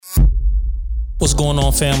What's going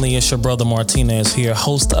on, family? It's your brother Martinez here,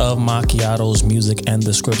 host of Macchiato's Music and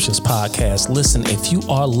the Scriptures podcast. Listen, if you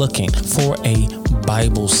are looking for a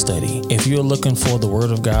Bible study, if you're looking for the Word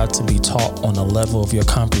of God to be taught on a level of your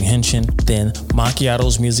comprehension, then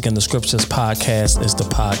Macchiato's Music and the Scriptures podcast is the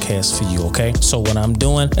podcast for you, okay? So what I'm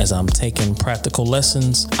doing is I'm taking practical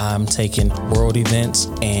lessons, I'm taking world events,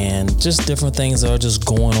 and just different things that are just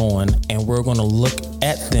going on, and we're going to look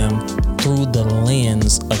at them through the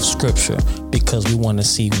lens of Scripture, because we want to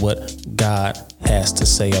see what God has to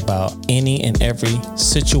say about any and every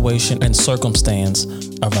situation and circumstance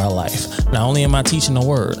of our life. Not only am I teaching the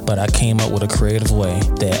Word, but I came up with a creative way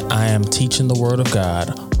that I am teaching the Word of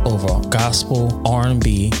God over gospel,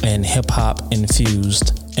 R&B, and hip-hop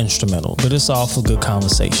infused instrumental. But it's all for good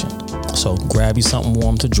conversation. So grab you something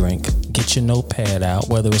warm to drink, get your notepad out,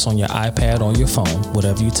 whether it's on your iPad or your phone,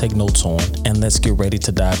 whatever you take notes on, and let's get ready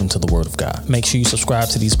to dive into the Word of God. Make sure you subscribe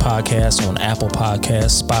to these podcasts on Apple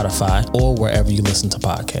Podcasts, Spotify, or wherever you listen to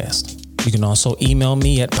podcasts. You can also email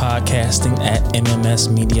me at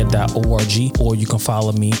podcasting@mmsmedia.org, or you can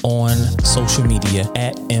follow me on social media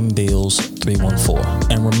at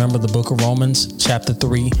mbills314. And remember the book of Romans, chapter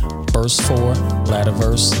 3, verse 4, latter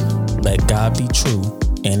verse, let God be true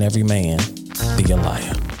and every man be a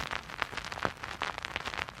liar.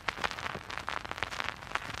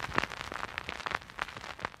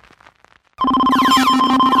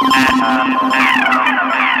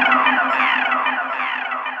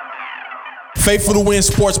 Faithful to Win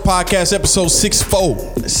Sports Podcast, episode 6-4.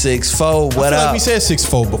 6-4, what up? Like we said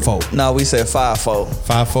 6-4 before. No, we said 5-4.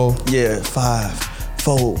 5-4? Yeah,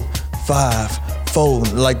 5-4, 5-4.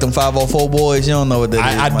 Like them 504 boys, you don't know what that is.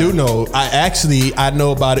 I do know. I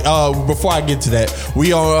know about it. Before I get to that,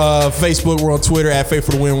 we on Facebook, we're on Twitter at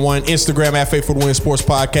Faithful to Win 1, Instagram at Faithful to Win Sports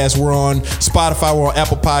Podcast. We're on Spotify, we're on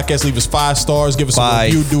Apple Podcasts. Leave us 5 stars, give us a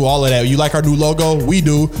review, do all of that. You like our new logo? We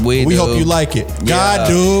do. We hope you like it. Yeah.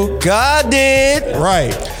 God did.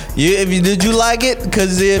 Right. Did you like it?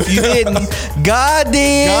 Because if you didn't, God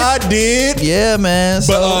did. God did. Yeah, man.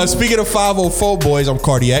 But speaking of 504 boys, I'm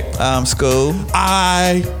Cardiac. I'm School.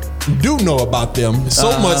 I do know about them.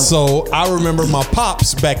 So much so, I remember my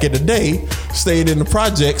pops back in the day stayed in the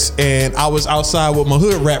projects, and I was outside with my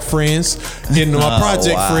hood rap friends and my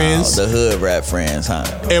project friends. The hood rap friends, huh?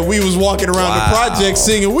 And we was walking around the project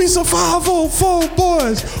singing, "We some 504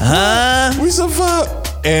 boys." Huh? We some 5.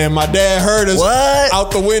 And my dad heard us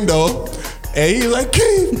out the window, and he was like,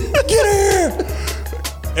 "Keith, get here!"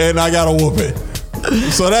 And I got a whooping.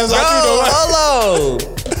 So that's how you know. Hello.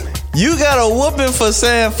 You got a whooping for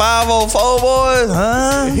saying 504 boys,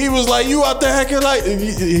 huh? He was like, "You out there acting like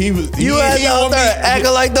out there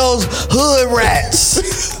acting like those hood rats."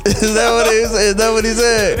 Is that what he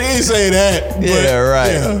said? He didn't say that. Yeah,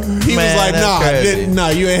 right. Yeah. He was like, "Nah,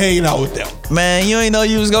 you ain't hanging out with them." Man, you ain't know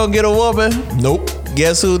you was gonna get a whooping? Nope.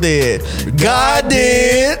 Guess who did? God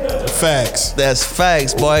did. Facts. That's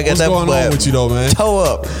facts, boy. I got What's that going on with you though, man? Toe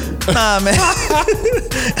up. Nah, man.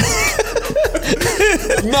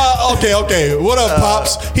 Nah, okay. What up,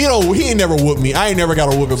 Pops? He ain't never whooped me. I ain't never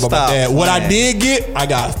got a whooping by my dad. What I did get, I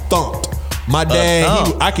got thumped. My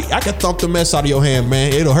dad, I could thump the mess out of your hand,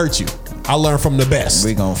 man. It'll hurt you. I learned from the best.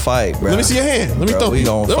 We gonna fight, bro. Let me see your hand. Let me thump you.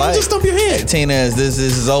 Let me just thump your hand. Tina's, this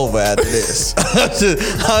is over after this. I'll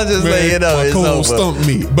just let you know it's over. Stump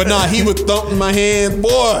me. But nah, he would thump my hand,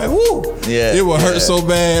 boy. Woo. Yeah. It would hurt so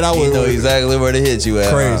bad. I would know exactly where to hit you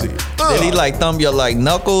at. Crazy. Did he like thump your like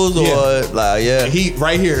knuckles or like He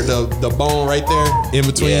right here, the bone right there in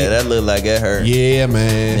between. Yeah, that looked like it hurt. Yeah,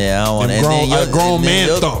 man. Yeah, I don't want a grown man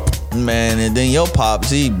thump. Man, and then your pops,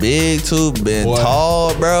 he big too,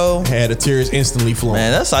 tall, bro. Had the tears instantly flowing.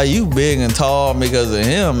 Man, that's how you big and tall because of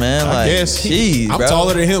him, man. I guess. Jeez, I'm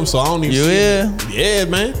taller than him, so I don't even see him. Yeah,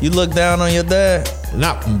 man. You look down on your dad?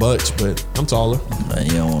 Not much, but I'm taller. Man,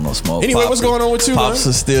 you don't want no smoke. Anyway, what's going on with you, Pops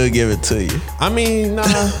will still give it to you. I mean, nah,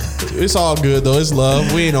 it's all good, though. It's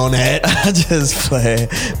love. We ain't on that. I just play.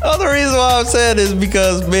 The reason why I'm saying is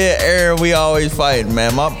because me and Aaron, we always fighting,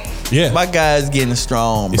 man. My guy's getting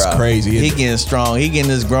strong, bro. It's crazy. He getting strong. He getting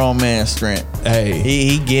this grown man strength. Hey,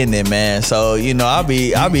 he getting it, man. So I'll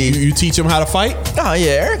be. You teach him how to fight? Oh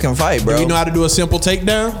yeah, Aaron can fight, bro. Do you know how to do a simple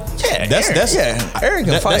takedown? Yeah, Aaron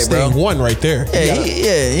can fight, that's bro. That's thing one right there.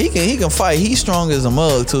 Yeah, he can fight. He's strong as a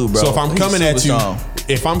mug too, bro. So if I'm coming at you,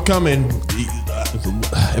 if I'm coming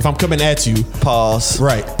at you, pause.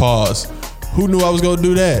 Right, pause. Who knew I was gonna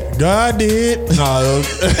do that? God did. Nah.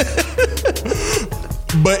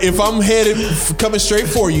 But if I'm coming straight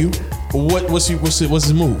for you, What's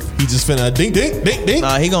his move? He just finna ding ding ding ding.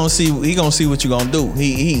 Nah, he gonna see what you gonna do.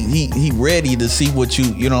 He ready to see what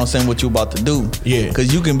you know what I'm saying, what you about to do. Yeah.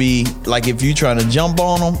 Cause you can be like, if you trying to jump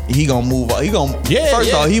on him, he gonna move. He gonna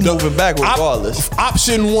first off, he moving back regardless.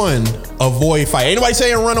 Option one, avoid fight. Ain't nobody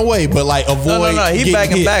saying run away, but like avoid. No. He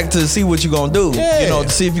backing back to see what you gonna do. Yeah. You know, to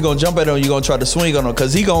see if you gonna jump at him, you gonna try to swing on him.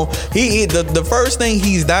 Cause the first thing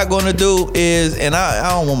he's not gonna do is, and I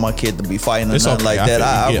don't want my kid to be fighting or nothing like that.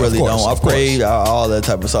 I really don't. I pray all that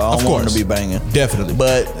type of stuff. I don't want him to be banging. Definitely.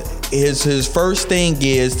 But his first thing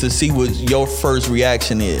is to see what your first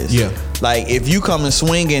reaction is. Yeah. Like if you coming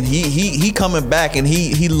swinging, he coming back and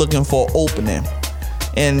he looking for opening.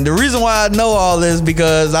 And the reason why I know all this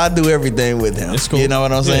because I do everything with him. It's cool. You know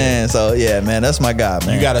what I'm saying? So yeah, man, that's my guy,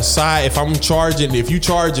 man. You got to side. If you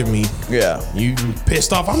charging me, you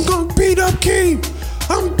pissed off. I'm gonna beat up King.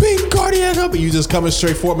 I'm beating Cardiac up, and you just coming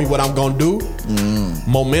straight for me. What I'm gonna do?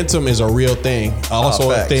 Momentum is a real thing.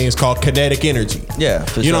 Also, a thing is called kinetic energy. Yeah,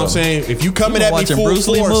 for you know what I'm saying. If you coming at me full Bruce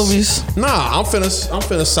Lee force, movies? Nah, I'm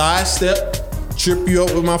finna sidestep, trip you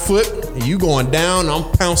up with my foot, and you going down. I'm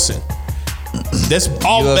pouncing. That's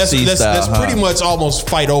all. That's pretty much almost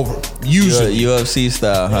fight over. Usually UFC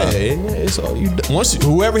style, huh? Yeah, it's all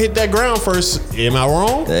whoever hit that ground first. Am I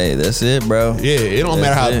wrong? Hey, that's it, bro. Yeah, it don't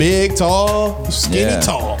matter how big, tall, skinny,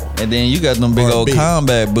 tall. And then you got them big old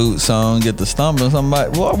combat boots on. Get the stomping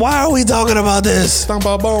somebody. Why are we talking about this? Stomp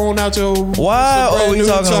a bone out your. Why are we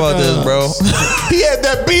talking about this, bro? He had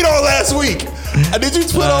that beat on last week.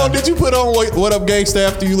 Did you put on What Up Gangsta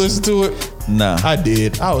after you listened to it? No, I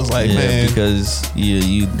did. I was like, man, because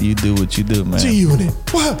you do what you do, man. G-Unit,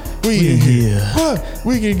 what we in here? What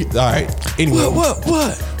we can get? All right. Anyway, what?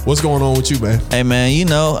 What's going on with you, man? Hey, man, you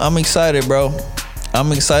know I'm excited, bro.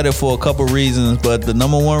 I'm excited for a couple reasons, but the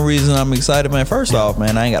number one reason I'm excited, man. First off,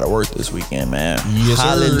 man, I ain't got to work this weekend, man. Yes,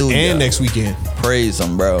 hallelujah. And next weekend. Praise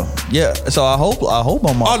him, bro. Yeah. So I hope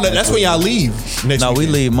I'm off. Oh, that's when y'all leave. We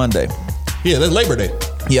leave Monday. Yeah, that's Labor Day.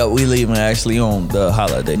 Yeah, we leaving actually on the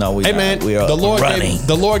holiday. No, we. Hey man,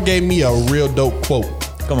 the Lord gave me a real dope quote.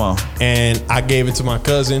 Come on. And I gave it to my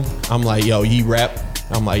cousin. I'm like, yo, he rap.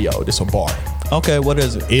 I'm like, yo, this a bar. Okay, what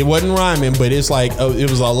is it? It wasn't rhyming, but it's like it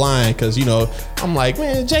was a line because I'm like,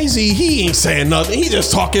 man, Jay-Z, he ain't saying nothing. He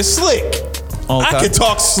just talking slick. Okay. I can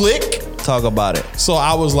talk slick. Talk about it. So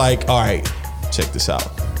I was like, all right, check this out.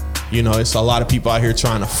 It's a lot of people out here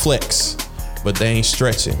trying to flex, but they ain't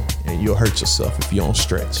stretching, and you'll hurt yourself if you don't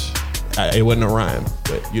stretch. It wasn't a rhyme,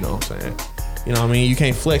 but you know what I'm saying. You know what I mean? You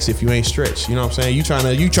can't flex if you ain't stretch. You know what I'm saying?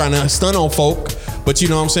 You trying to stun on folk, but you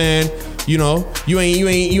know what I'm saying? You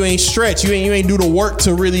ain't stretch. You ain't do the work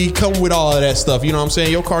to really come with all of that stuff. You know what I'm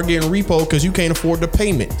saying? Your car getting repo because you can't afford the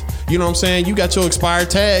payment. You know what I'm saying? You got your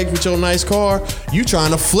expired tags with your nice car. You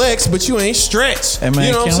trying to flex, but you ain't stretch. Hey man,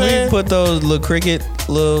 you know what I'm saying? We put those little cricket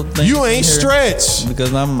little things? You ain't stretch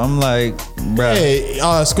because I'm like, bro. Hey,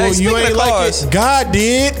 school, you ain't like it. God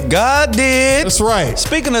did. That's right.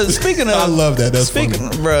 Speaking of, I love that. That's funny,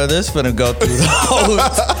 bro. This finna go through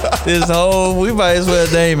this whole. We might as well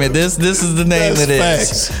name it. This is the name of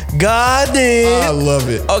this. Facts. God did. I love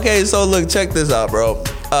it. Okay, so look, check this out, bro.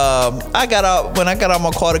 When I got out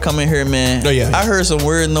my car to come in here, man. Oh, yeah. I heard some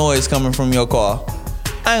weird noise coming from your car.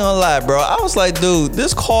 I ain't gonna lie, bro. I was like, dude,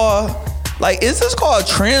 this car, like, is this car a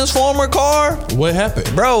Transformer car? What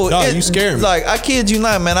happened, bro? You scared me. Like, I kid you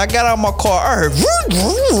not, man. I got out my car. I heard.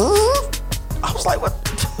 I was like, what?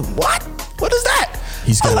 What is that?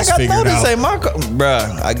 He's got us figured out. Ain't my car.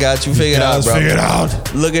 Bruh, I got you figured out, bro.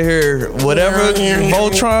 Look at here. Whatever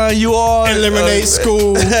Voltron you are. Eliminate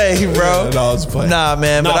school. Hey, bro. Yeah, nah,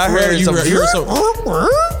 man. But I heard some.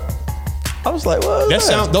 I was like,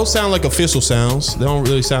 what? Those sound like official sounds. They don't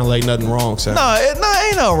really sound like nothing wrong. No, ain't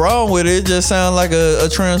nothing wrong with it. It just sounds like a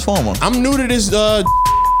Transformer. I'm new to this.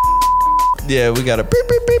 Yeah, we got a beep,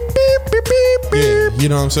 beep, beep, beep, beep, beep, beep. Yeah, you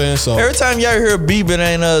know what I'm saying? So every time y'all hear a beep, it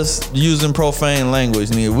ain't us using profane language.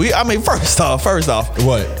 First off,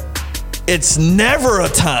 what? It's never a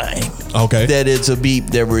time that it's a beep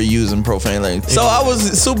that we're using profane language. So I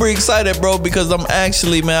was super excited, bro, because I'm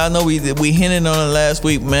actually, man, I know we hinted on it last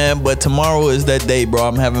week, man, but tomorrow is that day, bro.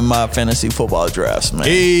 I'm having my fantasy football drafts, man.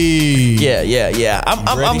 Hey. Yeah.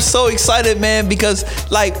 I'm so excited, man, because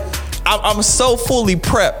like I'm so fully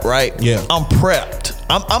prepped, right? Yeah. I'm prepped.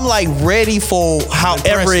 I'm like ready for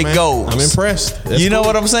however it goes. I'm impressed. That's know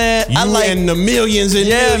what I'm saying? You I like and the millions and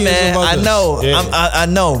millions man, of others. I know. Yeah. I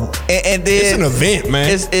know. And then it's an event,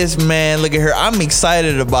 man. It's man. Look at her. I'm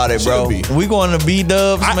excited about it, bro. We going to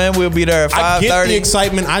B-Dubs, man. We'll be there at 5:30. I get the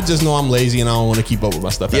excitement. I just know I'm lazy and I don't want to keep up with my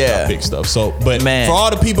stuff after I pick stuff. So, but man, for all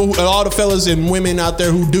the people, all the fellas and women out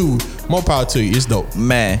there who do, more power to you. It's dope,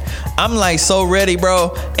 man. I'm like so ready,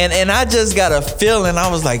 bro. And I just got a feeling. I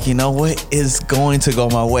was like, you know what, is going to go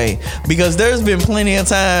my way, because there's been plenty of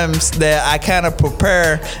times that I kind of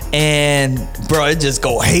prepare and bro, it just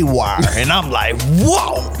go haywire, and I'm like,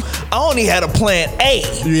 whoa. I only had a plan A.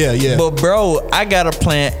 Yeah. But bro, I got a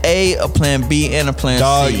plan A, a plan B, and a plan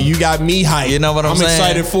C. You got me hyped. You know what I'm saying? I'm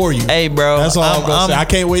excited for you. Hey, bro. That's all I'm gonna say. I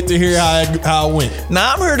can't wait to hear how it went.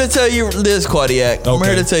 Now I'm here to tell you this, Cardiac. I'm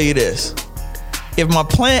here to tell you this. If my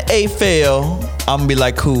plan A fail, I'm gonna be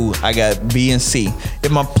like, cool, I got B and C.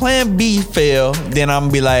 If my plan B fail, then I'm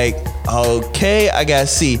gonna be like, okay, I got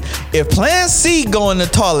C. If plan C go in the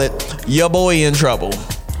toilet, your boy in trouble.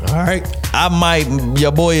 All right.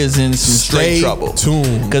 Your boy is in some straight trouble.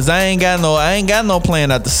 Tuned. Cause I ain't got no plan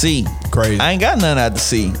out to C. Crazy. I ain't got nothing out to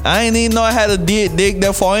see. I ain't even know I had to dig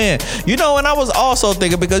that far in. You know, and I was also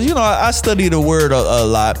thinking, because you know I study the word a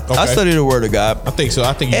lot. Okay. I study the word of God. I think so.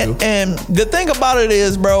 I think you do. And the thing about it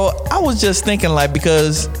is, bro, I was just thinking, like,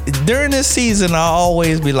 because during this season I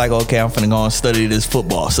always be like, okay, I'm finna go and study this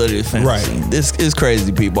football, study this fantasy. Right. This is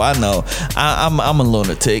crazy, people. I know. I'm a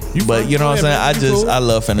lunatic, but you know what I'm saying. I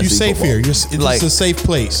love fantasy. You safe football. here. It's like a safe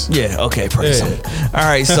place. Yeah. Okay. Praise him. All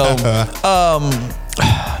right. So,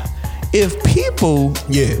 if people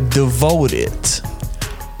devoted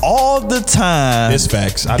all the time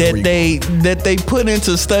that they put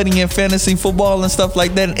into studying fantasy football and stuff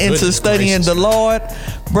like that, into studying the Lord,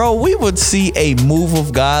 bro, we would see a move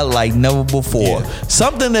of God like never before.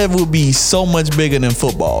 Something that would be so much bigger than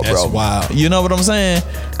football, bro. That's wild. You know what I'm saying?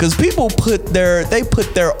 Because people put their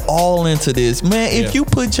all into this, man. If you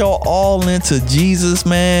put your all into Jesus,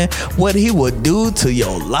 man, what he would do to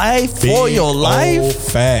your life, for your life,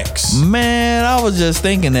 facts, man. I was just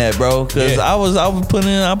thinking that, bro, because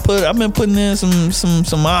I've been putting in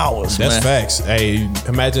some hours. That's man. Facts. Hey,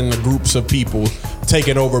 imagine the groups of people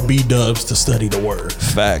taking over B-Dubs to study the word.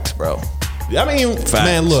 Facts, bro. I mean,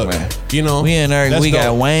 man, look, man. You know, we in there, we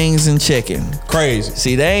got wings and chicken. Crazy.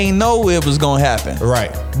 See, they ain't know it was gonna happen.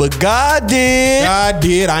 Right. But God did. I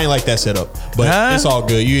ain't like that setup. But it's all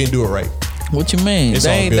good. You didn't do it right. What you mean? It's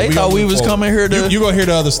they thought we was coming here to. You gonna hear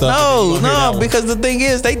the other stuff? No, because the thing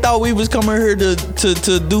is, they thought we was coming here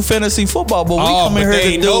to do fantasy football, but we coming here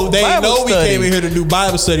to do Bible study. We came in here to do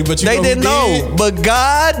Bible study, but they didn't know. But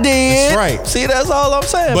God did. That's right. See, that's all I'm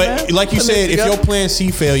saying. But man. like you said, if your plan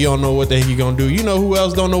C fail, you don't know what the heck you gonna do. You know who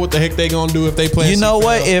else don't know what the heck they gonna do if they plan C. You know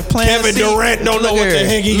what? If plan Kevin Durant don't know what the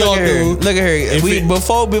heck he gonna do. Look at here.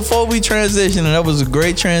 Before we transition, and that was a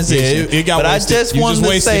great transition. Yeah, it got wasted. But I just wanted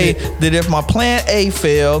to say that if my plan A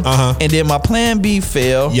fail, and then my plan B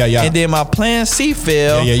fail, and then my plan C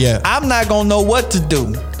fail, I'm not gonna know what to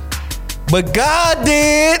do. But God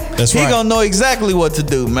did. That's right. He gonna know exactly what to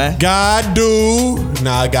do, man. God do.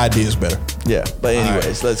 Nah, God did is better. Yeah, but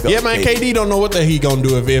anyways, let's go. Yeah, man, KD don't know what the he gonna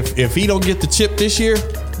do if he don't get the chip this year,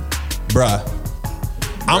 bruh.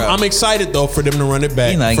 I'm excited though for them to run it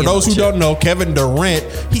back. For those who don't know, Kevin Durant,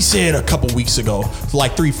 he said a couple weeks ago,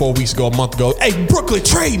 like 3-4 weeks ago, a month ago, hey, Brooklyn,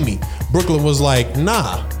 trade me. Brooklyn was like,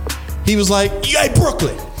 nah. He was like, hey,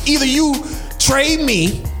 Brooklyn, either you trade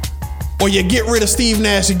me or you get rid of Steve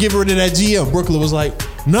Nash and get rid of that GM. Brooklyn was like,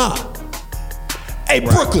 nah. Hey,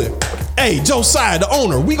 Brooklyn, hey, Josiah, the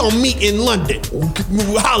owner, we gonna meet in London.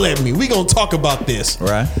 Holla at me. We gonna talk about this.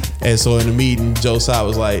 Right. And so in the meeting, Josiah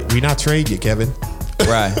was like, we not trade you, Kevin.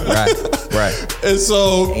 Right. And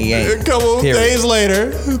so a couple days later,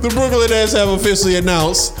 the Brooklyn Nets have officially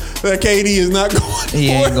announced that KD is not going. He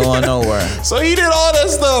ain't going nowhere. So he did all that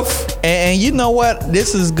stuff. And you know what?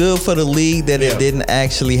 This is good for the league that it didn't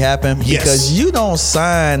actually happen, because you don't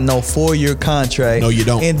sign no 4-year contract. No, you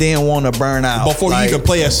don't. And then want to burn out before you even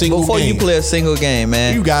play a single game. Before you play a single game,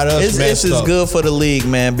 man. You got us This is good for the league,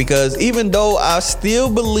 man, because even though I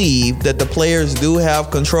still believe that the players do have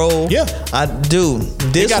control, I do.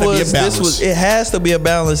 It has to be a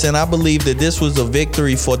balance, and I believe that this was a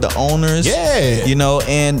victory for the owners. Yeah. You know,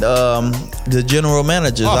 and the general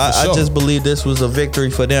managers. I just believe this was a victory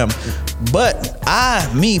for them. But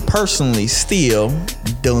me personally, still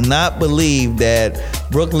do not believe that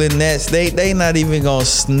Brooklyn Nets, they not even gonna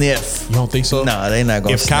sniff. You don't think so? No, they not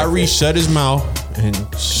gonna sniff. If Kyrie shut his mouth and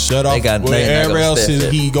shut off whatever else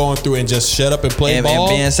he going through and just shut up and play ball.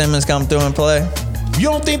 And Ben Simmons come through and play. You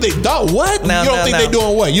don't think they what? Now, you don't think they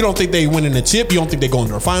doing what? You don't think they winning the chip? You don't think they going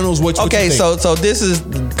to the finals? What okay, you think? so this is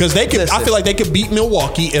because they could. I feel like they could beat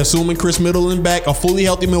Milwaukee, assuming Chris Middleton back, a fully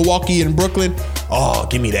healthy Milwaukee in Brooklyn. Oh,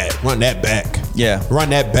 give me that. Run that back. Yeah, run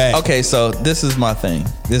that back. Okay, so this is my thing.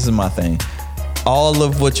 All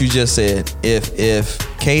of what you just said. If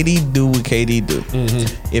KD do what KD do,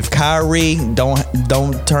 if Kyrie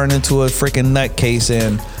don't turn into a freaking nutcase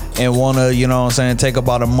and want to, you know what I'm saying, take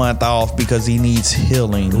about a month off because he needs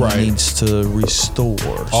healing. Right. He needs to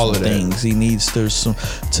restore all of things. He needs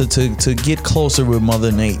to get closer with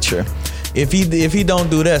Mother Nature. If he don't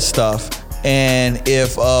do that stuff, and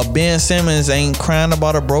if Ben Simmons ain't crying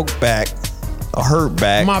about a broke back, a hurt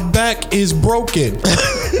back. My back is broken.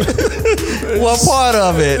 What part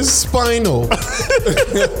of it? It's spinal.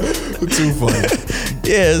 Too funny.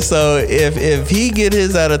 Yeah, so if he get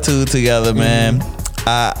his attitude together, man,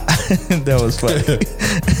 that was funny.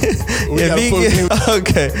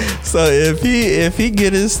 So if he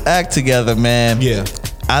get his act together, man, yeah,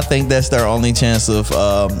 I think that's their only chance of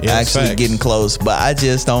actually getting close. But I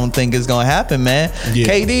just don't think it's gonna happen, man. Yeah.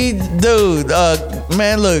 KD, dude,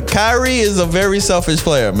 man, look, Kyrie is a very selfish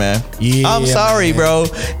player, man. Yeah, I'm sorry, man. Bro.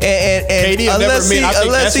 And KD unless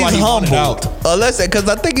he's humbled, because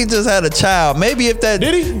I think he just had a child. Maybe if that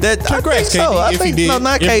did he? That Congrats, I think so. No,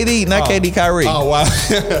 not KD, not KD, Kyrie. Oh wow.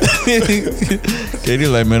 KD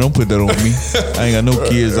like, man, don't put that on me. I ain't got no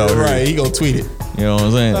kids out here. Right, he gonna tweet it. You know what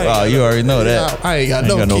I'm saying? Oh, you already know that. I ain't got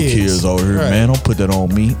no kids over here, man. Don't put that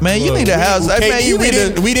on me, man. You need to have.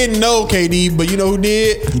 We didn't know KD, but you know who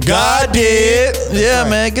did? God did. Yeah,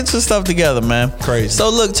 man. Get your stuff together, man. Crazy. So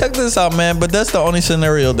look, check this out, man. But that's the only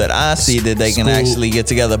scenario that I see that they can actually get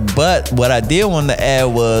together. But what I did want to add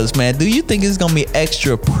was, man, do you think it's gonna be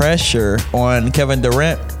extra pressure on Kevin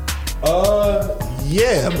Durant?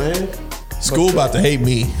 Yeah, man. School about to hate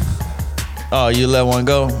me. Oh, you let one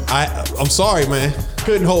go? I'm sorry, man.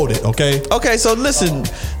 Couldn't hold it, okay? Okay, so listen,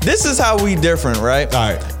 this is how we different, right?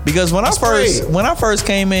 All right. Because when I first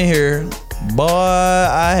came in here, boy,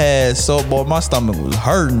 my stomach was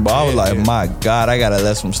hurting, but I was like, my God, I gotta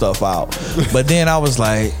let some stuff out. But then I was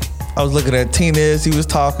looking at Tinez, he was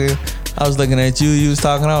talking. I was looking at you was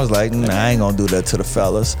talking. I was like, nah, I ain't gonna do that to the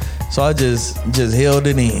fellas. So I just held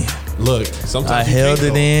it in. Look, sometimes I held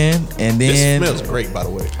it in, and then this smells great, by the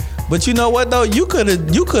way. But you know what though? You could have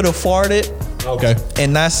farted. Okay.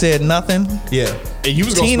 And not said nothing. Yeah. And you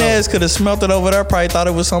was Tinez could have smelt it over there. Probably thought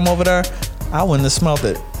it was something over there. I wouldn't have smelt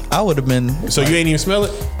it. I would have been. So you ain't even smell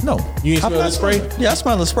it? No. You ain't smell the spray? Yeah, I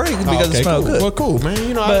smell the spray because it smelled good. Well, cool, man.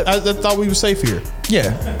 You know, I thought we were safe here.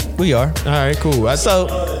 Yeah, we are. All right, cool. Okay,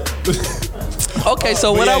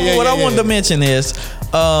 so what I wanted to mention is,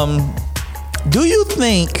 do you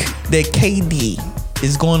think that KD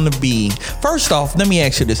is going to be, first off, let me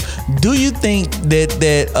ask you this. Do you think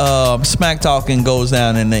that smack talking goes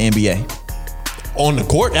down in the NBA? On the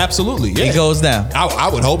court? Absolutely. Yeah. It goes down. I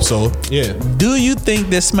would hope so. Yeah. Do you think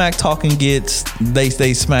that smack talking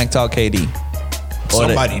they smack talk KD?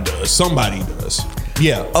 Somebody does.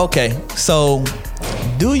 Yeah. Okay. So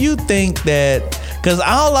do you think that, because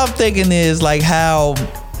all I'm thinking is like how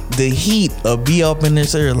the Heat will be up in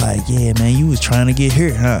this area like, yeah, man, you was trying to get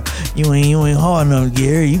here, huh? You ain't hard enough to get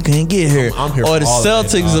here. You can't get here. I'm here. Or the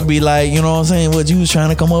Celtics will be like, you know what I'm saying? What, you was trying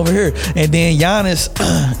to come over here. And then Giannis,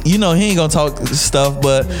 you know, he ain't gonna talk stuff,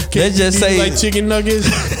 but let's just say, like chicken nuggets.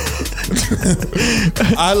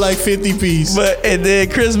 I like 50 piece. But and then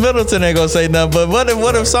Chris Middleton ain't gonna say nothing. But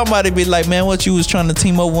what if somebody be like, man, what, you was trying to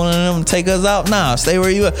team up one of them and take us out? Nah, stay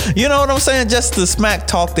where you are. You know what I'm saying? Just the smack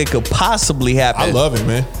talk that could possibly happen. I love it,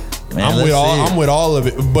 man. I'm with all of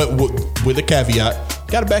it, but with a caveat,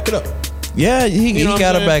 gotta back it up. Yeah, he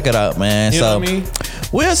gotta back it up, man. You know what I mean?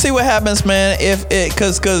 We'll see what happens, man.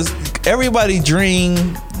 Cause everybody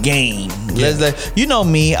dream game. Yeah. You know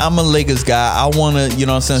me, I'm a Lakers guy. I wanna, you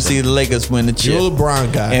know what I'm saying, see the Lakers win the chip. You're a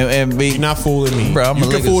LeBron guy, and you're not fooling me. Bro, you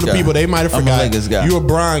can fool the people. They might have forgot. I'm a Lakers guy. You're a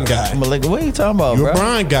Bron guy. I'm a Lakers. What are you talking about, You're bro? a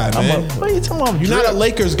Bron guy, man. What are you talking about? You're not a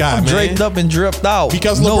Lakers guy, I'm man. Draped up and dripped out.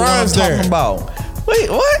 Because LeBron's there. Talking about. Wait,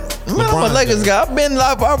 what? Man, I'm a Lakers guy.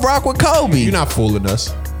 I rock with Kobe. You're not fooling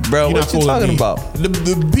us. Bro, what you talking about?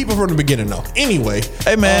 The people from the beginning know. Anyway.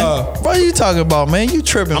 Hey, man. What are you talking about, man? You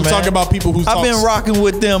tripping, man. I'm talking about people who I've been rocking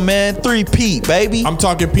with them, man. 3-Pete, baby. I'm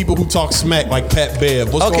talking people who talk smack like Pat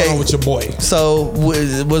Bev. What's going on with your boy? So,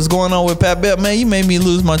 what's going on with Pat Bev? Man, you made me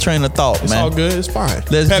lose my train of thought, man. It's all good. It's fine.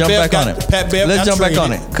 Let's jump back on it. Pat Bev Let's jump back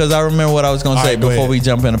on it, because I remember what I was going to say before we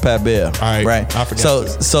jump into Pat Bev. All right. I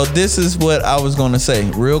forgot. So this is what I was going to say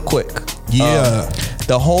real quick. Yeah.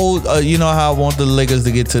 The whole, you know how I want the Lakers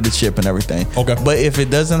to get to the chip and everything. Okay. But if it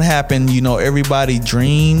doesn't happen, you know, everybody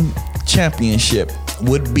dream championship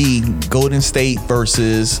would be Golden State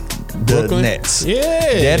versus the Brooklyn? Nets. Yeah.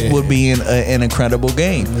 That would be an incredible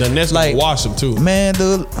game. The Nets like, wash them too. Man,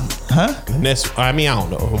 dude. Huh? The Nets, I mean, I don't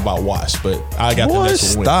know about wash, but I got the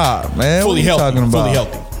Nets to win. Stop, man. Fully what healthy. Talking about? Fully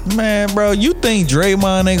healthy. Man, bro, you think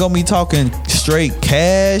Draymond ain't gonna be talking straight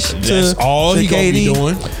cash That's to all he gonna be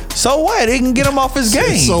doing. So what? It can get him off his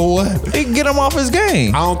game. So what? It can get him off his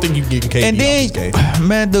game. I don't think you can get KD And off his game. then,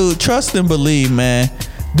 man, dude, trust and believe, man.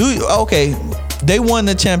 Okay, they won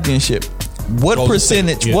the championship. What Golden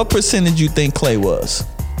percentage? State, yeah. What percentage you think Clay was?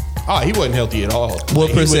 Oh, he wasn't healthy at all. What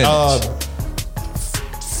He was, percentage?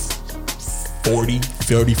 40,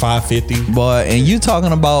 35, 50. Boy, and you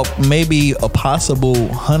talking about maybe a possible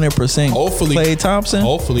 100% Hopefully. Klay Thompson?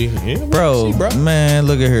 Hopefully. Yeah, Bro, see, man,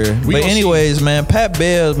 look at her. We But gonna anyways, man, Pat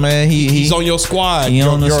Bev, man, he's on your squad. He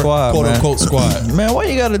on the squad, quote man. unquote squad. Man, why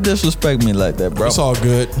you gotta disrespect me like that, bro? It's all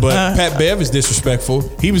good. But Pat Bev is disrespectful.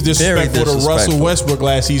 He was disrespectful to Russell Westbrook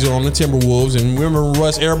last season on the Timberwolves. And remember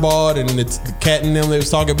Russ airballed and the cat and them, they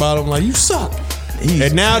was talking about him like, you suck.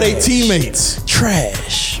 And now they teammates.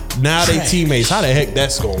 Trash. Now they teammates. How the heck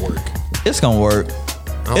that's gonna work? It's gonna work.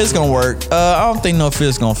 It's gonna work. I don't think no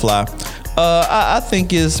fist gonna fly. I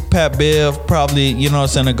think it's Pat Bev probably, you know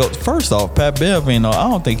what I'm saying, to go. First off, Pat Bev ain't no, I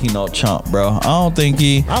don't think he no chump, bro. I don't think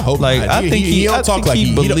he, I hope like, not. I think He don't I talk think like he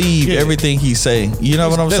he believe don't- yeah. everything he say. You know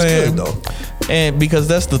what I'm That's saying? good, though. And because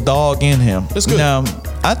that's the dog in him. That's good. Now,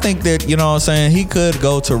 I think that, you know what I'm saying, he could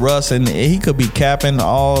go to Russ and he could be capping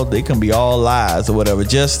they can be all lies or whatever,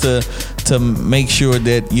 just to make sure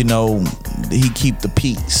that, you know, he keep the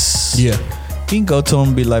peace. Yeah. He can go to him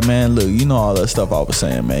and be like, man, look, you know all that stuff I was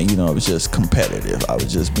saying, man. You know, it was just competitive. I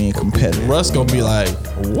was just being competitive. Russ gonna be like,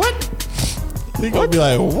 what? He gonna be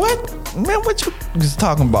like, what? Man, what you was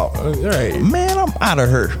talking about? All right. Man, I'm out of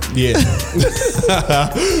her. Yeah.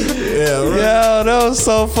 Yeah, right. Yo, that was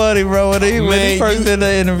so funny, bro. When he Man, first did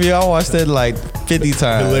the interview, I watched it like 50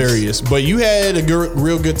 times. Hilarious. But you had a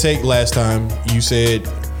real good take last time. You said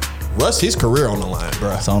Russ, his career on the line,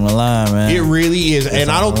 bro. It's on the line, man. It really is. And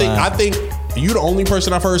on the line. I think you the only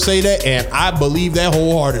person I've heard say that, and I believe that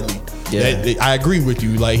wholeheartedly. Yeah. That I agree with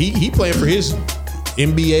you. Like he playing for his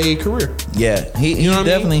NBA career. Yeah, he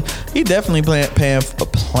definitely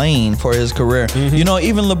playing for his career. Mm-hmm. You know,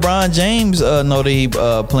 even LeBron James know that he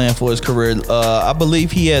playing for his career. I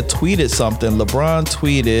believe he had tweeted something. LeBron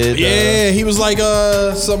tweeted. Yeah, he was like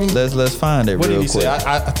something. Let's find it What real did he quick. say?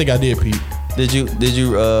 I think I did, Pete. Did you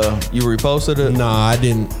reposted it? Nah, I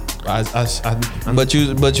didn't. But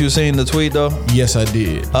you seen the tweet though? Yes, I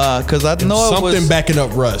did. Cause I know it something was backing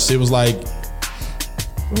up Russ. It was like,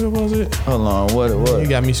 what was it? Hold on, what? You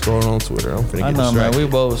got me scrolling on Twitter. I'm finna get I know, distracted. man.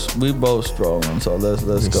 We both scrolling, so let's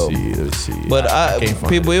go. Let's see. But I can't find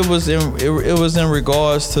people, it was in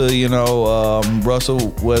regards to, you know,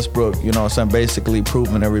 Russell Westbrook. You know what I'm saying, basically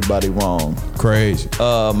proving everybody wrong. Crazy.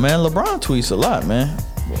 Man, LeBron tweets a lot, man.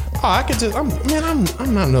 Oh, I could just. I'm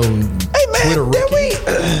not no. Hey man, Twitter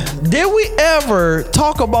rookie. did we ever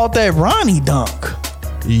talk about that Ronnie dunk?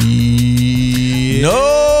 Yeah.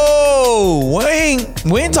 No,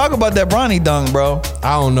 we ain't talk about that Bronny dunk, bro.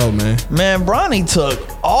 I don't know, man. Man, Bronny took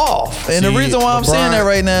off, and the See, reason why I'm saying that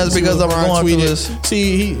right now is because I'm going through this.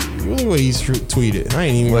 See, look at what he's tweeted. I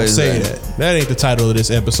ain't even What gonna is say that? that. That ain't the title of this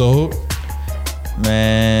episode.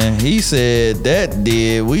 Man, he said that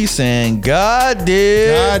did. We saying God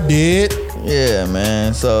did. I did. Yeah,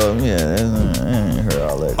 man. So yeah, I ain't heard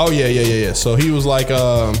all that. Oh yeah. So he was like,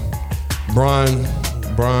 Braun.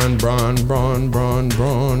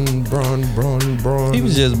 He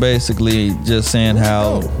was just basically just saying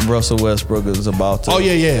how Russell Westbrook is about to. Oh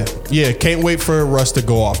yeah. Can't wait for Russ to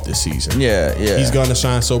go off this season. Yeah. He's gonna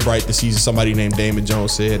shine so bright this season. Somebody named Damon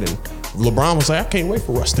Jones said, and LeBron was like, I can't wait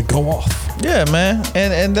for Russ to go off. Yeah, man,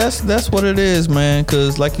 and that's what it is, man.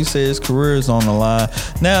 Because like you said, his career is on the line.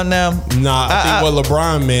 Now, I think what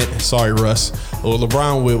LeBron meant. Sorry, Russ. What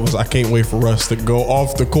LeBron meant was, I can't wait for Russ to go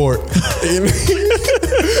off the court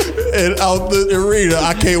and out the arena.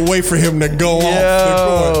 I can't wait for him to go off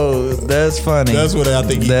the court. That's funny. That's what I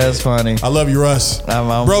think. That's funny. I love you, Russ.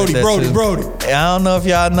 I'm Brody. I don't know if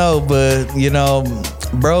y'all know, but you know,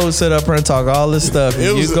 bro, sit up here and talk all this stuff.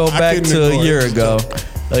 You go back to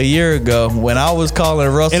a year ago when I was calling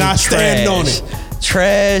Russell and I trash, stand on it.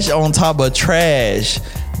 Trash on top of trash.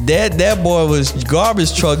 That boy was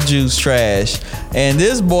garbage truck juice trash, and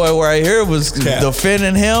this boy right here was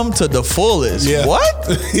defending him to the fullest. Yeah. What?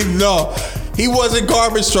 No, He wasn't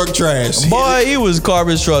garbage truck trash. Boy, he was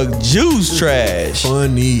garbage truck juice trash.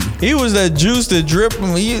 Funny. He was that juice that drip.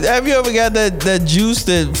 Have you ever got that juice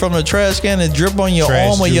that from the trash can that drip on your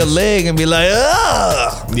Trash arm or your juice. leg and be like,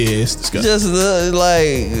 ugh. Yeah, it's disgusting. Just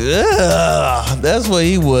like, ugh. That's what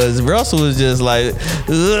he was. Russell was just like,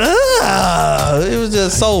 ugh. It was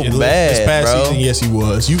just so This bad, past bro. season, yes, he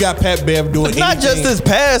was. You got Pat Bev doing Not just anything. this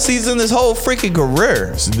past season, this whole freaking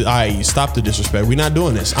career. All right, stop the disrespect. We're not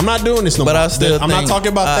doing this. I'm not doing this no But more. I still I'm not think-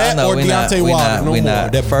 talking about I that know, or we not- Deontay we Wilder not- no we more.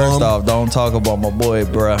 not. That First bum. off, don't talk about my boy,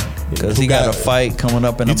 bruh, because Who he got got a it? fight coming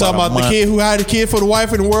up in You about talking a about the month. kid who hired a kid for the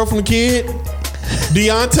wife and the world from the kid?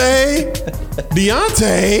 Deontay?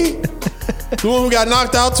 The one who got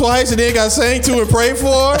knocked out twice and then got sang to and prayed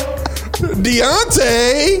for?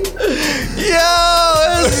 Deontay? Yo,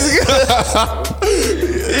 that's good.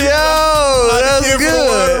 Yo, that's kid from the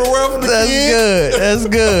good. world from the That's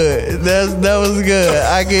kid. good. That was good.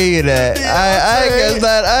 I give you that.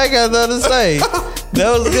 I ain't got nothing to say. That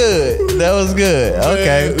was good.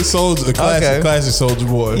 Okay. Man, Soldier, the classic Soldier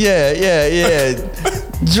Boy. Yeah.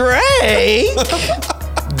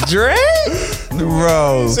 Drake?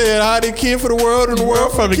 Bro. Said hi the kid for the world and the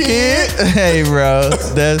world From the kid? Hey, bro.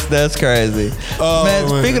 That's crazy. Oh, man,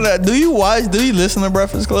 speaking of that, do you listen to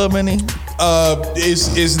Breakfast Club any?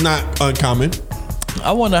 It's not uncommon.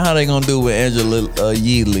 I wonder how they gonna do with Angela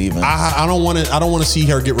Yee leaving. I don't want to see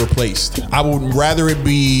her get replaced. I would rather it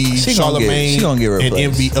be She gonna Charlamagne get and replaced.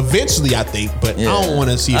 Envy eventually. I think, but I don't want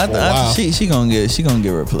to see it for a while. She gonna get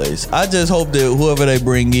replaced. I just hope that whoever they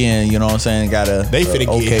bring in, you know what I'm saying, got a They finna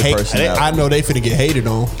okay get hated. personality. I know they finna get hated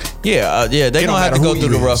on. Yeah, they don't gonna have to matter go who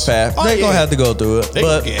through you the rough is. path. Oh, They gonna yeah. have to go through it, They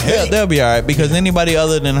but gonna get hated. they'll be all right because anybody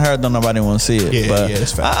other than her, don't nobody want to see it. Yeah, but yeah,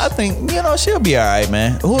 that's facts. I think she'll be all right,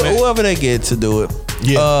 man. Whoever they get to do it.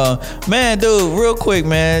 Yeah. Man, dude, real quick,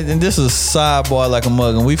 man, and this is sidebar like a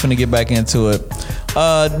mug, and we finna get back into it.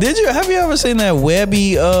 Have you ever seen that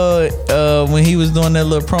Webby when he was doing that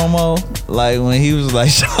little promo? Like when he was like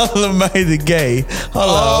Charlamagne the Gay.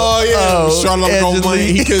 Oh yeah, Charlamagne Angela Money.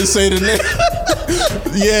 Yee. He couldn't say the name.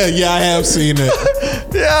 yeah, I have seen that.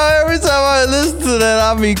 Yeah, every time I listen to that,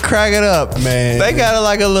 I be cracking up. Man. They got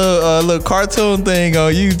like a little cartoon thing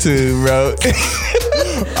on YouTube, bro.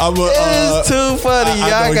 It is too funny. I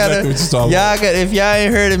know Y'all gotta, exactly what you're talking about. if y'all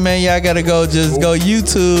ain't heard it, man, y'all gotta go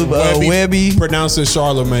YouTube, Webby, pronouncing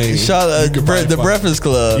Charlamagne. the Breakfast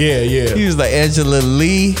Club. Yeah. He was like Angela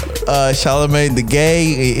Lee, Charlamagne the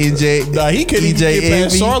Gay, NJ. Nah, he couldn't even EJ get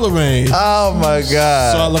past Envy. Charlamagne. Oh my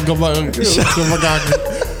god.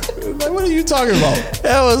 Like, what are you talking about?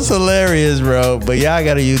 That was hilarious, bro. But y'all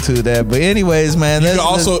gotta YouTube that. But anyways, man, You can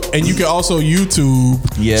also YouTube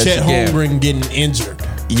Yes, Chet you can. Holmgren getting injured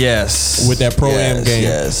yes with that Pro-Am game.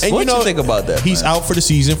 Yes. And What you think about that? He's man? out for the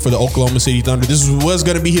season for the Oklahoma City Thunder. This was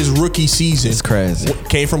going to be his rookie season. It's crazy.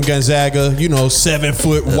 Came from Gonzaga, 7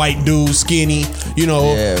 foot white dude, skinny,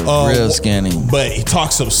 real skinny. But he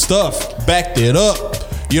talked some stuff, backed it up.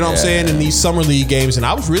 You know what I'm saying, in these summer league games, and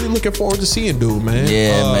I was really looking forward to seeing dude, man.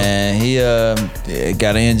 Yeah, man. He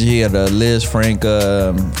got an injury. He had a Liz Frank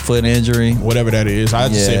foot injury. Whatever that is, I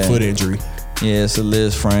just say Yeah. foot injury. Yeah, it's a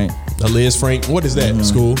Liz Frank. A Liz Frank, what is that?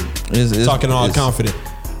 School It's talking all confident.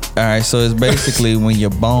 All right, so it's basically when your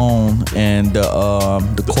bone and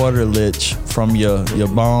the cartilage from your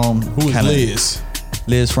bone. Who is Liz?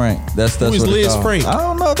 Liz Frank. That's Who is what Liz it's called. Frank? I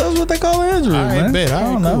don't know. That's what they call an injury, All right, man. bet. I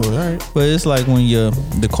All don't right, know. cool. All right. But it's like when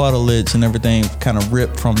the cartilage and everything kind of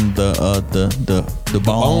ripped from the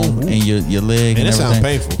bone bone? and your leg Man, and that sounds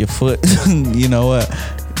everything. painful. Your foot. You know what?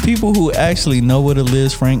 People who actually know what a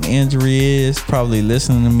Liz Frank injury is probably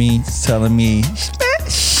listening to me telling me, "Man,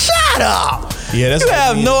 shut up. Yeah, that's You like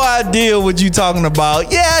have me. no idea what you're talking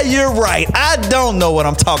about." Yeah, you're right. I don't know what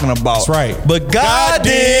I'm talking about. That's right. But God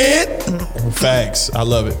did. Facts. I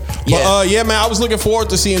love it. But Yeah. man, I was looking forward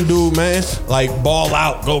to seeing dude, man, like ball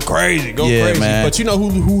out, go crazy, Yeah, crazy. man. But you know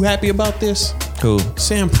who happy about this? Cool.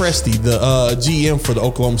 Sam Presti, the GM for the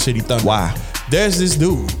Oklahoma City Thunder. Why? There's this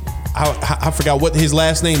dude. I forgot what his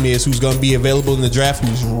last name is, who's going to be available in the draft,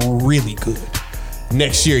 who's really good.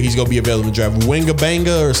 Next year, he's going to be available in the draft. Winga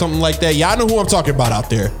Banga or something like that. Y'all know who I'm talking about out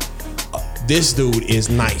there. This dude is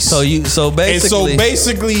nice. So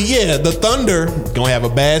basically, yeah, the Thunder going to have a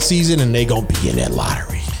bad season and they going to be in that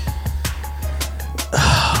lottery.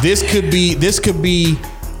 This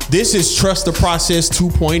is trust the process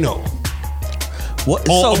 2.0. what?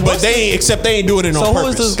 But they ain't doing it on So purpose. who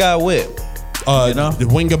is this guy with? You know? The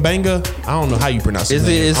Winga Banga. I don't know how you pronounce his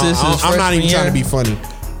name. Is this his I'm not even freshman trying to be year? funny.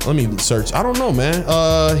 Let me search. I don't know,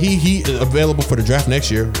 man. He available for the draft next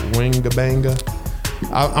year. Winga Banga.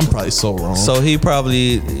 I'm probably so wrong. So he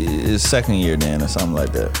probably is second year then or something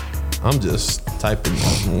like that. I'm just typing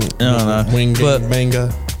Winga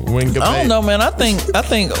Banga. I don't know, man. I think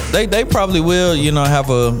they probably will, have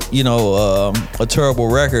a terrible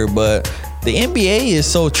record, but the NBA is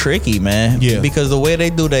so tricky, man. Yeah. Because the way they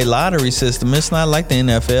do their lottery system, it's not like the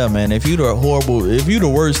NFL, man. If you the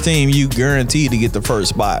worst team, you guaranteed to get the first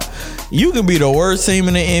spot. You can be the worst team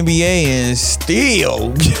in the NBA and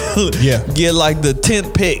still get like the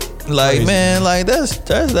 10th pick. Like, crazy. Man, like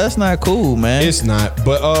that's not cool, man. It's not.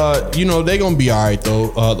 But they gonna be all right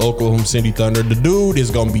though. The Oklahoma City Thunder. The dude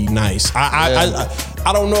is gonna be nice.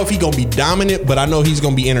 I don't know if he's gonna be dominant, but I know he's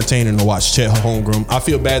gonna be entertaining to watch. Chet Holmgren. I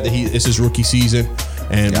feel bad that it's his rookie season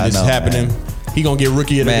and this is happening. Man. He gonna get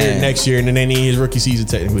rookie of the year next year, and then ain't his rookie season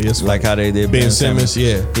technically. It's like how they did Ben Simmons.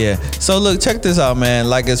 Yeah. So look, check this out, man.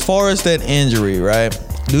 Like as far as that injury, right?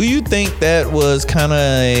 Do you think that was kind of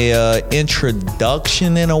a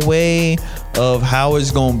introduction in a way of how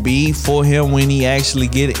it's gonna be for him when he actually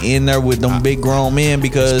get in there with them big grown men?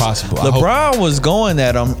 Because LeBron was going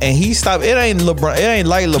at him and he stopped. It ain't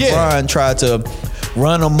like LeBron tried to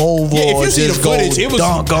run him over or just go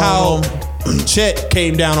dunk on him. Chet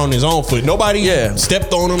came down on his own foot. Nobody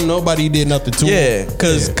stepped on him. Nobody did nothing to him. Yeah,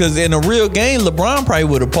 because in a real game, LeBron probably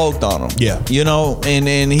would have poked on him. Yeah.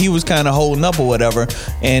 And he was kind of holding up or whatever.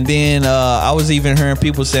 And then I was even hearing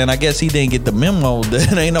people saying, I guess he didn't get the memo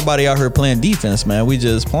that ain't nobody out here playing defense, man. We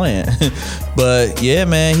just playing. But yeah,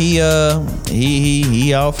 man, he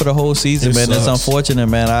out for the whole season, man. It's unfortunate,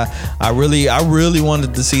 man. I really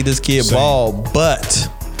wanted to see this kid ball, but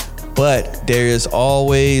there is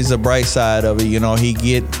always a bright side of it. He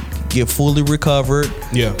get fully recovered.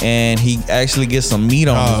 Yeah. And he actually gets some meat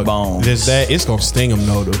on his bones. It's gonna sting him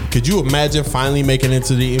though. Could you imagine finally making it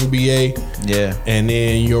into the NBA? Yeah. And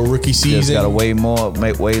then your rookie season. Just gotta wait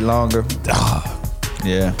longer.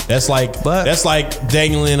 Yeah. That's like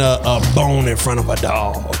dangling a bone in front of a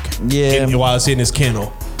dog. Yeah. While it's in his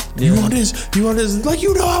kennel. Yeah. You want this? Like,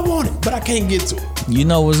 I want it, but I can't get to it. You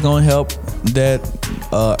know what's gonna help that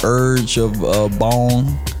urge of bone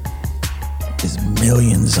is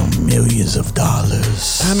millions and millions of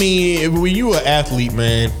dollars. I mean, when you an athlete,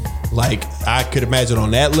 man, like I could imagine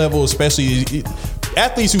on that level, especially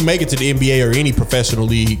athletes who make it to the NBA or any professional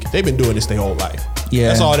league, they've been doing this their whole life. Yeah,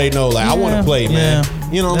 that's all they know. Like, I want to play, man.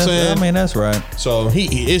 You know what I'm saying? I mean, that's right. So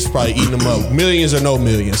it's probably eating them up. Millions or no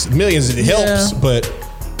millions. Millions, it helps, but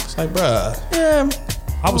it's like, bruh. Yeah.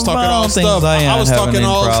 I was talking all stuff. I was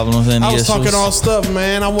talking all stuff,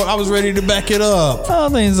 man. I was ready to back it up. I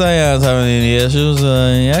don't think Zion's having any issues.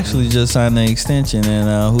 He actually just signed an extension,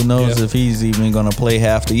 and who knows if he's even going to play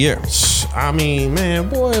half the year. I mean, man,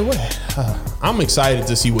 boy, I'm excited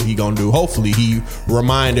to see what he gonna do. Hopefully, he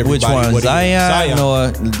remind everybody. Which one, what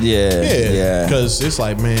Zion? Yeah. Because it's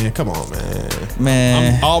like, man, come on,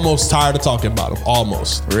 man. I'm almost tired of talking about him.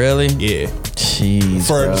 Almost. Really? Yeah. Jeez,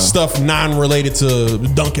 for stuff non-related to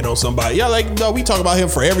dunking on somebody. Yeah, we talk about him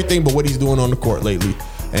for everything but what he's doing on the court lately.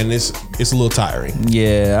 And it's a little tiring.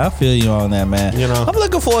 Yeah, I feel you on that, man. I'm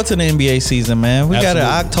looking forward to the NBA season, man. We got it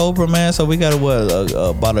October, man, so we got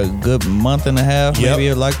about a good month and a half,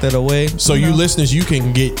 maybe like that away. So you listeners, you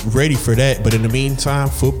can get ready for that. But in the meantime,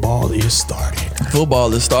 football is starting.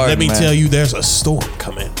 Let me tell you, there's a storm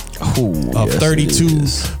coming. Of 32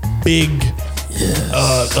 big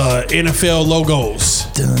NFL logos.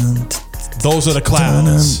 Those are the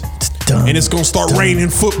clouds. And it's going to start raining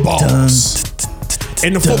footballs.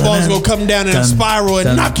 And the football is going to come down in a spiral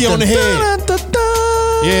and knock you on the head.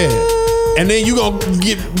 Yeah. And then you going to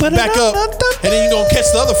get back up. And then you going to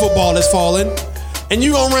catch the other football that's falling. And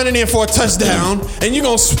you going to run it in for a touchdown. And you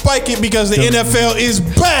going to spike it because the NFL is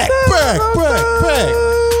back.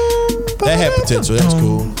 That had potential. That's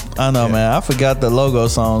cool. I know, man. I forgot the logo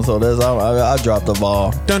song, so I dropped the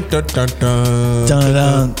ball. Dun dun dun dun dun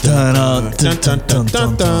dun dun dun dun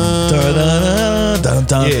dun dun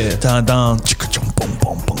dun. Yeah. Dun dun.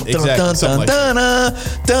 Exactly. Something like that.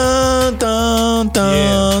 Dun dun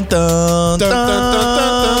dun dun dun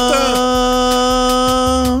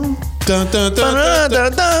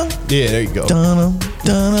dun. Yeah, there you go.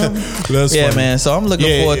 That's funny. Man. So I'm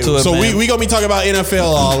looking forward to it. So we gonna be talking about NFL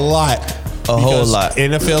a lot. A whole lot.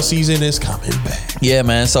 NFL season is coming back. Yeah,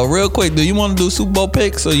 man. So real quick, do you want to do Super Bowl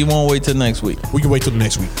picks or you want to wait till next week? We can wait till the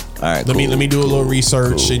next week. All right. Let me do a little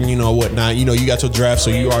research and whatnot. You got your draft, so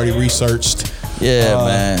you already researched. Yeah,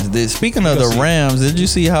 man. Speaking of the Rams, did you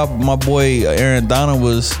see how my boy Aaron Donald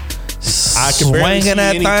was I could barely see swinging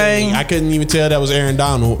that anything. thing. I couldn't even tell that was Aaron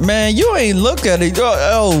Donald. Man, you ain't looked at it.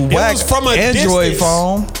 Oh, It was from a Android distance.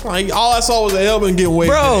 phone. Like all I saw was the helmet getting waved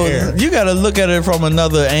Bro, in the air. you gotta look at it from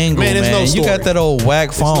another angle, Man, man. there's no You story. got that old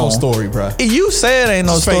whack phone. There's no story, bro. You said ain't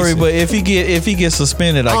no Just face story, it. but if he gets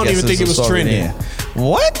suspended, I don't guess even think it's it a was story trending. then.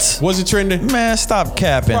 What? Was it trending? Man, stop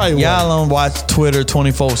capping. Probably Y'all don't watch Twitter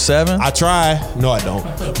 24/7. I try. No, I don't.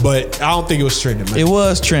 But I don't think it was trending, man. It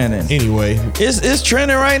was trending. Anyway, It's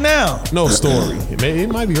trending right now. no story. It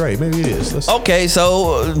might be right. Maybe it is. Let's, Okay,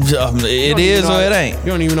 so it is or it ain't.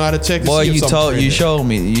 You don't even know how to check. Boy, to see if something's you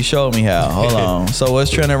trending. showed me how. Hold on. So what's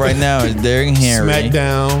trending right now is Derrick Henry.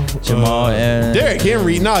 SmackDown. Jamal and Derrick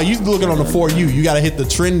Henry. No, you looking on the For You. You got to hit the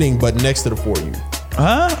trending button next to the For You.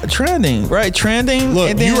 Huh? Trending, right? Trending. Look,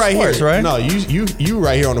 and then you right sports, here. right? No, you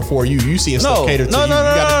right here on the For You. You seeing stuff No, catered to no, you. no, You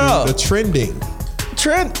no, got no, to no. do the trending.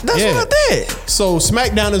 Trend. That's Yeah. what I did. So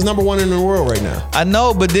SmackDown is number 1 in the world right now. I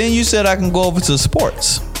know, but then you said I can go over to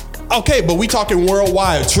sports. Okay, but we talking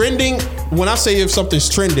worldwide. Trending, when I say if something's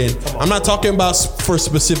trending, I'm not talking about for a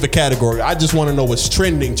specific category. I just want to know what's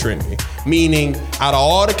trending. Meaning, out of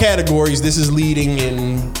all the categories, this is leading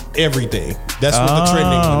in everything. That's what the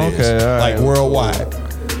trending one is. okay, all right. Like worldwide.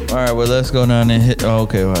 All right, well, let's go down and hit. Oh,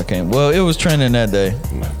 okay, well, I can't. Well, it was trending that day.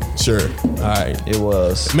 Sure. All right. It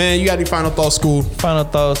was. Man, you got any final thoughts, School? Final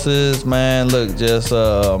thoughts is, man, look, just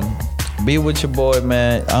be with your boy,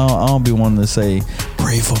 man. I don't be wanting to say,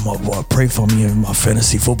 pray for my boy, pray for me in my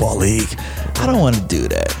fantasy football league. I don't want to do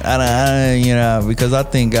that. I because I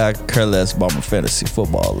think I care less about my fantasy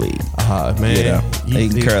football league. Man. You know, he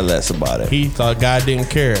can care less about it. He thought God didn't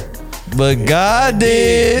care. But God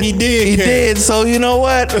did. He did He care. did. So you know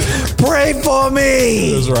what? Pray for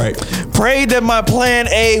me. That's right. Pray that my plan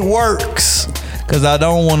A works. Because I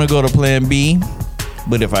don't want to go to plan B.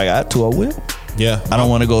 But if I got to, I will. Yeah. I don't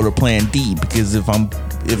want to go to plan D. Because if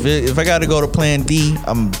I got to go to plan D,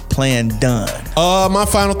 I'm plan done. My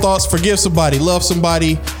final thoughts: forgive somebody, love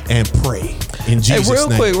somebody, and pray in Jesus'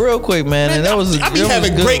 name. Real quick, man. And that was I be that was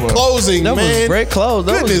having good great one. closing, That man. was great close.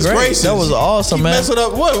 That Goodness was great. gracious. That was awesome, You man. mess it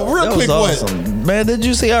up. What? Real That quick, was what? awesome. Man, did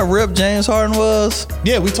you see how ripped James Harden was?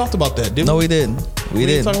 Yeah, we talked about that, didn't No, we? we didn't. We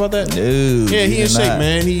didn't didn't talk about that? No. Yeah, he we in did shape, not.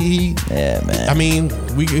 man. He Yeah, man. I mean,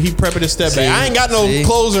 he prepping his step See? back. I ain't got no See?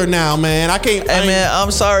 closer now, man. I can't. I Hey ain't- man, I'm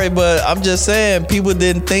sorry, but I'm just saying people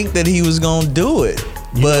didn't think that he was gonna do it,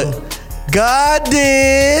 but know. God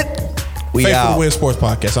did. We Faithful to out. Win Sports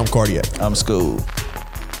Podcast. I'm Cardiac. I'm schooled.